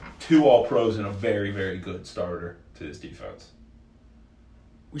 2 All-Pros and a very, very good starter to this defense.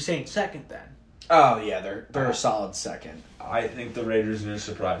 We're saying second then. Oh yeah, they're a solid second. I think the Raiders are going to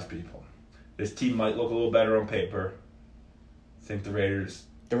surprise people. This team might look a little better on paper. I think the Raiders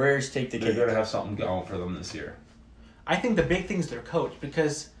take the they're cake. going to have something going for them this year. I think the big thing is their coach,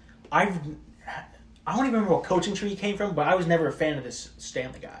 because I don't even remember what coaching tree he came from, but I was never a fan of this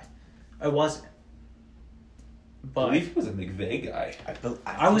Stanley guy. I wasn't. I But believe he was a McVay guy.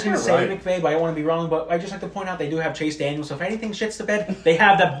 I was going to say McVay, but I don't want to be wrong. But I just like to point out they do have Chase Daniels. So if anything shits the bed, they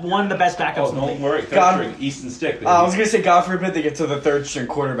have one of the best backups in the Don't league. worry. God- Third string, Easton Stick. Baby. I was gonna say, God forbid they get to the third string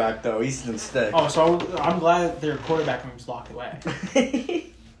quarterback though, Easton Stick. Oh, so I'm glad their quarterback room's locked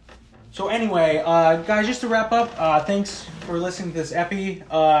away. So anyway, guys, just to wrap up, thanks for listening to this epi,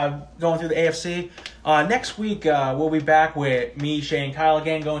 going through the AFC. Next week, we'll be back with me, Shay, and Kyle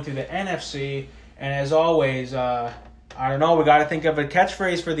again, going through the NFC. And as always, I don't know, we got to think of a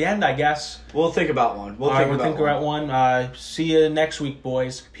catchphrase for the end, I guess. We'll think about one. We'll think about one. See you next week,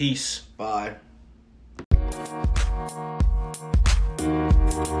 boys. Peace. Bye.